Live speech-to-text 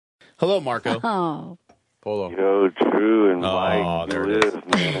Hello, Marko. Oh. Polo. Yo, Drew and Mike, there you it is. live,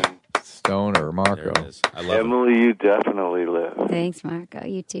 man. Stoner, Marko. There it is. I love it. Emily, you definitely live. Thanks, Marko.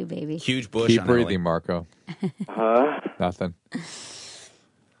 You too, baby. Huge bush Keep on breathing, Ellie. Marko. Huh? Nothing.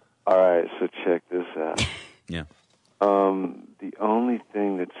 All right, so check this out. Yeah. The only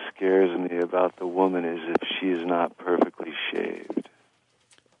thing that scares me about the woman is if she's not perfectly shaved.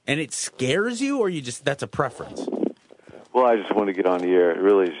 And it scares you, or you just that's a preference? Well, I just want to get on the air. It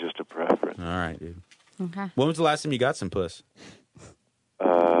really is just a preference. All right, dude. Okay. When was the last time you got some puss?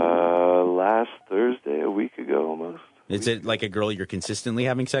 Last Thursday, a week ago almost. Is it like a girl you're consistently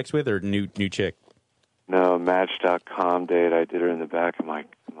having sex with, or new chick? No, Match.com date. I did her in the back of my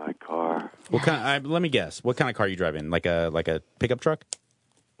car. What kind? Let me guess. What kind of car you driving? Like a pickup truck?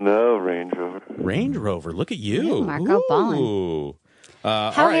 No, Range Rover. Range Rover. Look at you, Yeah, Marko, ballin'. Ooh.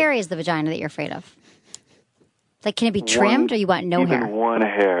 How hairy is the vagina that you're afraid of? Like, can it be trimmed, or you want no even hair? one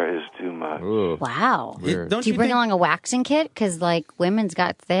hair is too much. Ooh. Wow. Weird. Don't Do you bring think- along a waxing kit? Because, like,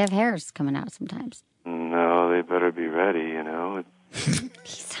 they have hairs coming out sometimes. No, they better be ready, you know. He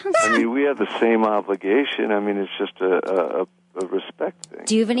sounds... I mean, we have the same obligation. I mean, it's just a respect thing.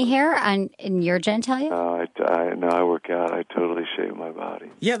 Do you have any hair in your genitalia? No, I work out. I totally shave my body.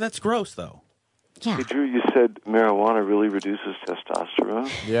 Yeah, that's gross, though. Yeah. Hey, Drew, you said marijuana really reduces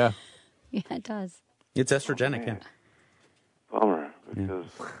testosterone? Yeah. Yeah, it does. It's estrogenic, yeah. Bummer, because...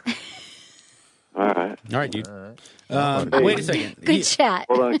 All right. All right, dude. Hey. Wait a second. Good chat.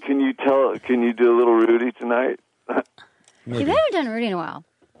 Hold on. Can you do a little Rudy tonight? We haven't done Rudy in a while.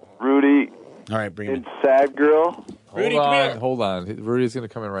 Rudy All right, bring it. and Sad Girl? Rudy, come here. Hold on. Rudy's going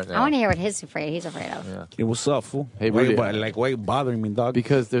to come in right now. I want to hear what he's afraid of. Yeah. Hey, what's up, fool? Hey, why Rudy. why you bothering me, dog?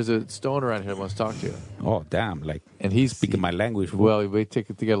 Because there's a stoner around here that wants to talk to you. Oh, damn. And he's speaking my language. Fool. Well, we take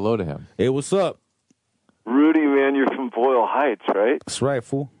to get a load of him. Hey, what's up? Rudy, man, you're from Boyle Heights, right? That's right,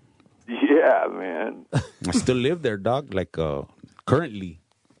 fool. Yeah, man. I still live there, dog. Like, currently.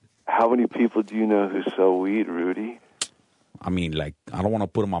 How many people do you know who sell weed, Rudy? I mean, like, I don't want to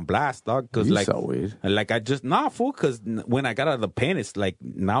put them on blast, dog. Because, You like, sell weed. Like, I just, fool. Because when I got out of the pen, it's like,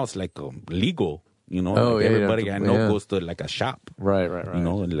 now it's like legal. You know, Oh, like yeah, you everybody have I to- know yeah. goes to like a shop. Right. You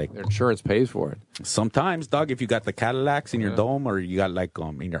know, and like Their insurance pays for it. sometimes, dog, if you got the Cadillacs in your dome, or you got like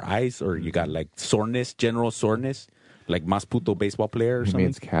in your eyes, or you got like soreness, general soreness, like mas puto baseball player or He something.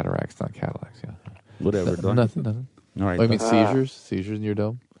 means cataracts, not Cadillacs. Yeah. Whatever, dog. Nothing. All right. Oh, you mean dog. seizures in your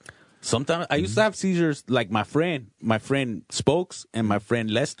dome? Sometimes I used to have seizures, like my friend Spokes and my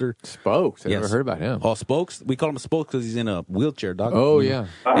friend Lester. Spokes. I Yes. never heard about him. Oh, Spokes. We call him Spokes because he's in a wheelchair, dog. Oh, yeah.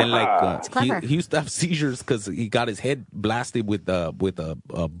 And like clever. he used to have seizures because he got his head blasted with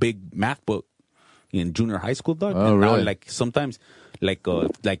a big math book in junior high school, dog. Oh, and now, really? like sometimes like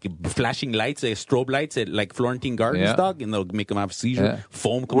flashing lights, strobe lights at like Florentine Gardens, Yeah. dog, and they'll make him have a seizure. Yeah.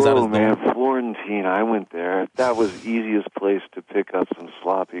 Foam comes out Whoa, his man, nose. Florentine, I went there. That was the easiest place to pick up some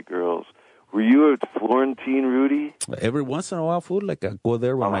sloppy girls. Were you at Florentine, Rudy? Every once in a while, fool, like I go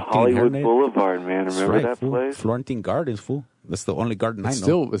there with On my clean Hollywood hairnet. Boulevard, man. That's Remember right, that fool. place? Florentine Gardens, fool. That's the only garden I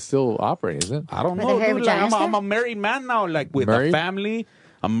know. It's still operating, isn't it? I don't Were know, there hairy dude. Like, vaginas I'm there? a married man now, like with Married? a family.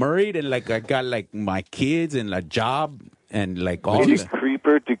 I'm married, and like I got like my kids and a job, and like all Did the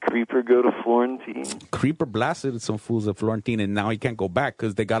Creeper go to Florentine? Creeper blasted some fools at Florentine, and now he can't go back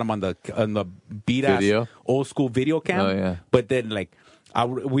because they got him on the beat ass Video? old school video cam. Oh, yeah. But then like.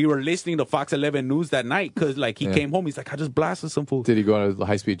 We were listening to Fox 11 News that night because like he came home. He's like, I just blasted some fool. Did he go on a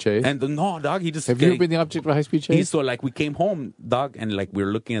high-speed chase? And no, dog, he just Have you ever been the object of a high-speed chase? So like we came home, dog, and like we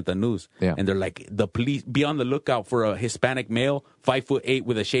were looking at the news, Yeah. and they're like, the police be on the lookout for a Hispanic male, 5'8"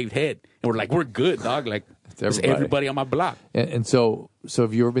 with a shaved head, and we're like, we're good, dog. Like it's everybody on my block. And so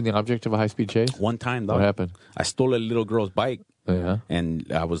have you ever been the object of a high-speed chase? One time, dog, What happened? I stole a little girl's bike, Yeah.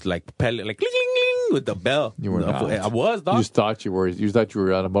 and I was like, like cling, cling, cling, with the bell. You were not. I was, dog. You just thought you were. You thought you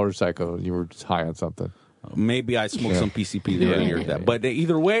were on a motorcycle. And you were just high on something. Maybe I smoked Yeah. some PCP earlier. Yeah. But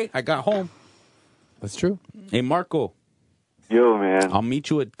either way, I got home. That's true. Hey, Marko, Yo, man. I'll meet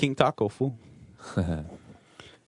you at King Taco, fool.